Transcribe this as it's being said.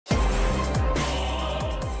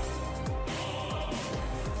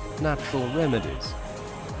natural remedies.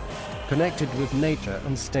 Connected with nature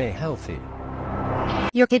and stay healthy.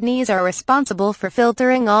 Your kidneys are responsible for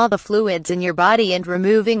filtering all the fluids in your body and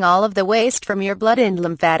removing all of the waste from your blood and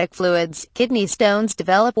lymphatic fluids. Kidney stones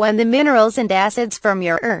develop when the minerals and acids from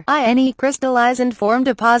your urine crystallize and form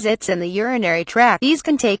deposits in the urinary tract. These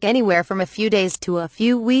can take anywhere from a few days to a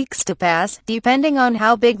few weeks to pass, depending on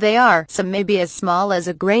how big they are. Some may be as small as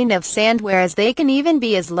a grain of sand, whereas they can even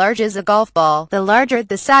be as large as a golf ball. The larger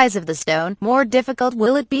the size of the stone, more difficult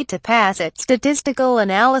will it be to pass it. Statistical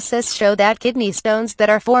analysis show that kidney stones that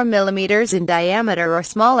are 4 millimeters in diameter or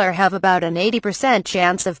smaller have about an 80%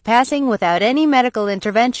 chance of passing without any medical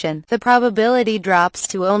intervention. The probability drops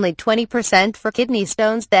to only 20% for kidney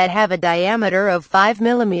stones that have a diameter of 5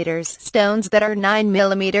 millimeters. Stones that are 9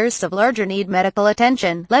 millimeters or larger need medical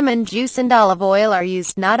attention. Lemon juice and olive oil are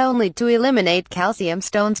used not only to eliminate calcium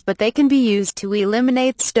stones, but they can be used to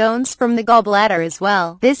eliminate stones from the gallbladder as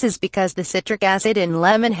well. This is because the citric acid in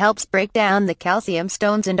lemon helps break down the calcium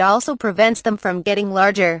stones and also prevents them from getting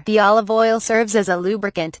larger. The olive oil serves as a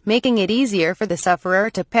lubricant, making it easier for the sufferer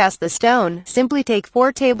to pass the stone. Simply take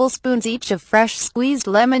 4 tablespoons each of fresh squeezed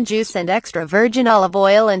lemon juice and extra virgin olive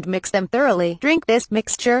oil and mix them thoroughly. Drink this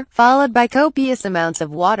mixture, followed by copious amounts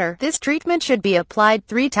of water. This treatment should be applied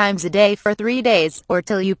 3 times a day for 3 days, or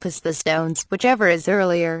till you pass the stones, whichever is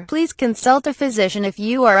earlier. Please consult a physician if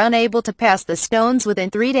you are unable to pass the stones within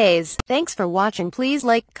 3 days. Thanks for watching. Please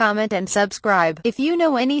like, comment, and subscribe. If you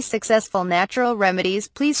know any successful natural remedies,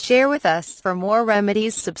 please share with us. For more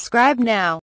remedies, subscribe now.